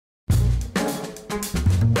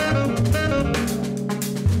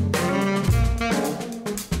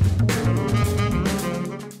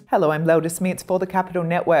Hello, I'm Lel Smits for the Capital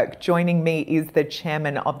Network. Joining me is the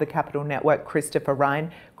chairman of the Capital Network, Christopher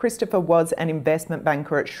Ryan. Christopher was an investment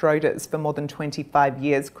banker at Schroders for more than 25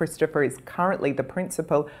 years. Christopher is currently the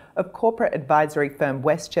principal of corporate advisory firm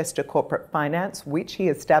Westchester Corporate Finance, which he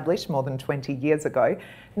established more than 20 years ago.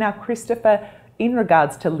 Now, Christopher, in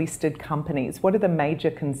regards to listed companies, what are the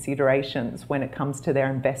major considerations when it comes to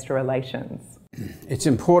their investor relations? It's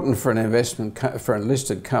important for a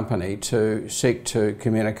listed company to seek to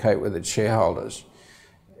communicate with its shareholders.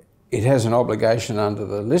 It has an obligation under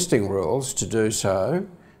the listing rules to do so,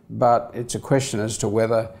 but it's a question as to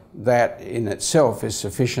whether that in itself is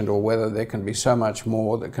sufficient or whether there can be so much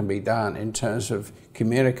more that can be done in terms of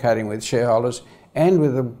communicating with shareholders and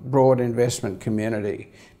with the broad investment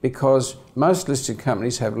community, because most listed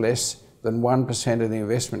companies have less than 1% of the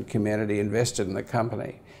investment community invested in the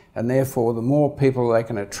company. And therefore, the more people they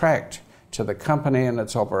can attract to the company and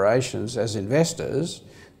its operations as investors,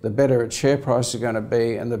 the better its share price is going to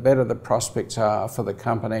be and the better the prospects are for the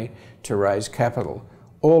company to raise capital,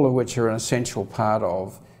 all of which are an essential part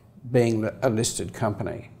of being a listed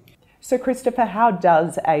company. So, Christopher, how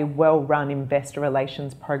does a well-run investor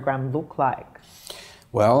relations program look like?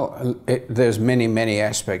 Well, there's many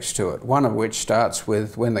aspects to it, one of which starts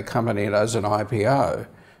with when the company does an IPO.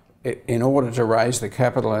 In order to raise the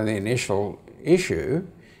capital in the initial issue,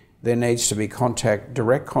 there needs to be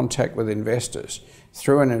direct contact with investors,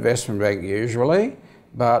 through an investment bank usually,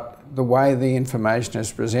 but the way the information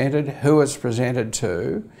is presented, who it's presented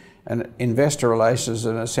to, and investor relations is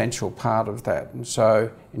an essential part of that. And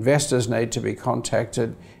so investors need to be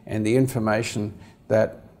contacted, and the information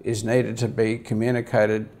that is needed to be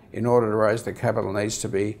communicated in order to raise the capital needs to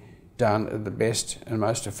be done in the best and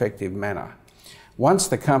most effective manner. Once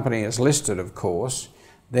the company is listed, of course,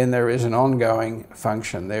 then there is an ongoing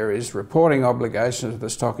function. There is reporting obligations to the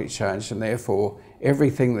stock exchange, and therefore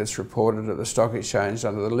everything that's reported at the stock exchange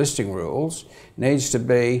under the listing rules needs to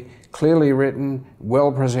be clearly written,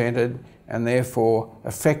 well presented, and therefore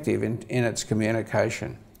effective in its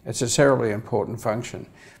communication. It's a terribly important function.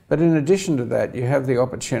 But in addition to that, you have the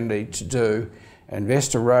opportunity to do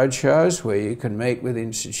investor roadshows where you can meet with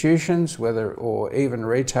institutions, or even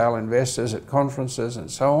retail investors at conferences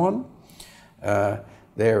and so on.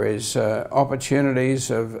 There is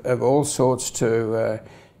opportunities of all sorts to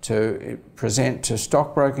present to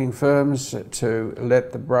stockbroking firms, to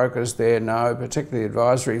let the brokers there know, particularly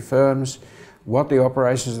advisory firms, what the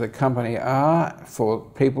operations of the company are, for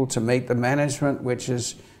people to meet the management, which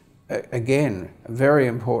is, again, a very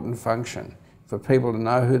important function, for people to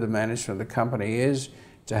know who the management of the company is,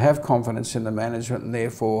 to have confidence in the management and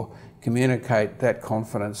therefore communicate that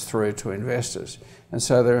confidence through to investors. And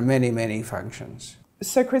so there are many functions.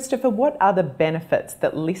 So, Christopher, what are the benefits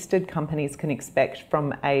that listed companies can expect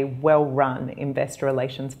from a well-run investor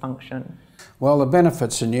relations function? Well, the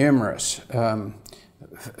benefits are numerous.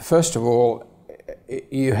 First of all,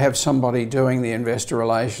 you have somebody doing the investor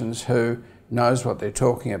relations who knows what they're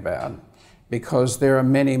talking about, because there are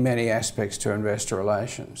many aspects to investor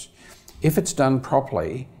relations. If it's done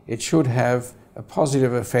properly, it should have a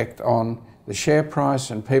positive effect on the share price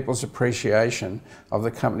and people's appreciation of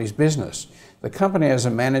the company's business. The company has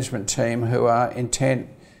a management team who are intent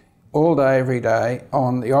all day, every day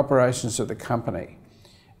on the operations of the company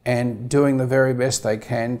and doing the very best they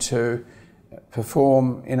can to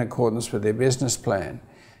perform in accordance with their business plan.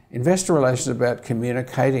 Investor relations is about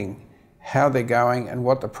communicating how they're going and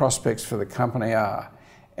what the prospects for the company are.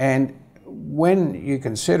 And when you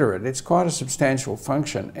consider it, it's quite a substantial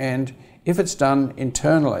function. And if it's done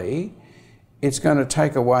internally, it's going to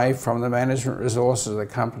take away from the management resources of the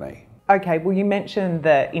company. Okay, well, you mentioned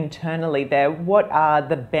that internally there. What are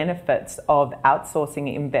the benefits of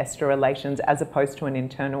outsourcing investor relations as opposed to an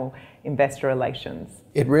internal investor relations?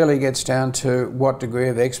 It really gets down to what degree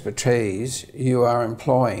of expertise you are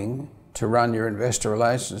employing to run your investor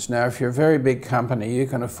relations. Now, if you're a very big company, you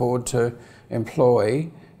can afford to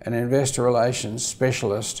employ an investor relations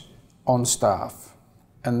specialist on staff,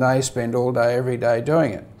 and they spend all day, every day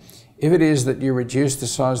doing it. If it is that you reduce the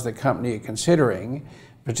size of the company you're considering,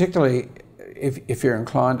 particularly if you're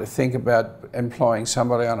inclined to think about employing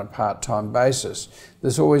somebody on a part-time basis,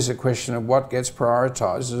 there's always a question of what gets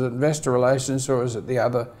prioritised. Is it investor relations or is it the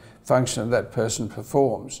other function that person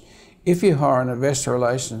performs? If you hire an investor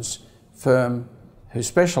relations firm who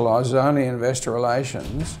specialises only in investor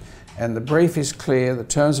relations, and the brief is clear, the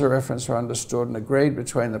terms of reference are understood and agreed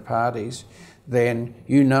between the parties, then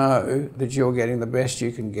you know that you're getting the best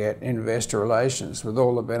you can get in investor relations with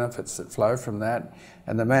all the benefits that flow from that,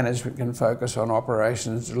 and the management can focus on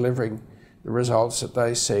operations delivering the results that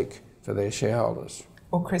they seek for their shareholders.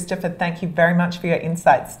 Well, Christopher, thank you very much for your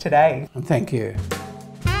insights today. And thank you.